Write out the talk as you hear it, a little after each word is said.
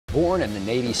Born in the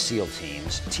Navy SEAL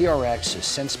teams, TRX has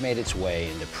since made its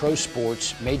way into pro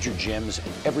sports, major gyms,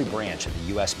 and every branch of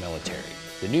the U.S. military.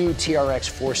 The new TRX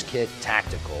Force Kit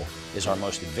Tactical is our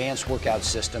most advanced workout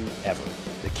system ever.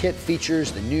 The kit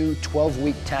features the new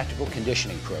 12-week tactical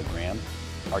conditioning program,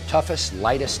 our toughest,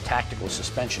 lightest tactical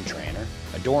suspension trainer,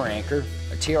 a door anchor,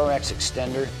 a TRX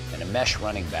extender, and a mesh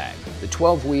running bag. The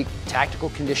 12-week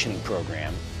tactical conditioning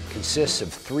program consists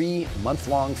of 3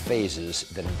 month-long phases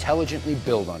that intelligently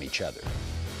build on each other.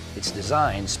 It's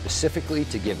designed specifically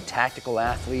to give tactical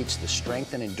athletes the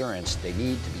strength and endurance they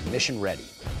need to be mission ready.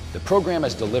 The program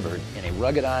is delivered in a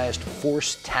ruggedized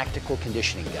Force Tactical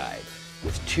Conditioning Guide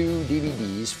with 2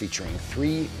 DVDs featuring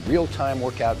 3 real-time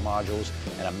workout modules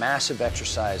and a massive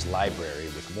exercise library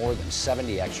with more than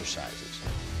 70 exercises.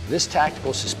 This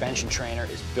tactical suspension trainer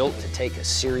is built to take a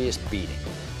serious beating.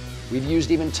 We've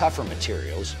used even tougher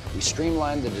materials. We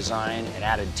streamlined the design and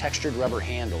added textured rubber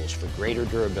handles for greater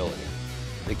durability.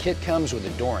 The kit comes with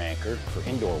a door anchor for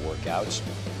indoor workouts,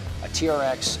 a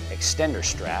TRX extender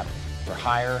strap for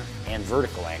higher and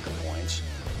vertical anchor points,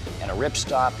 and a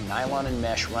ripstop nylon and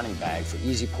mesh running bag for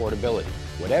easy portability.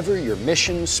 Whatever your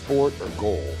mission, sport, or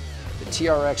goal, the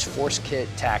TRX Force Kit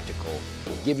Tactical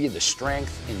will give you the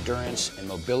strength, endurance, and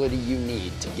mobility you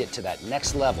need to get to that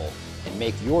next level and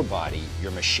make your body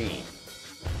your machine.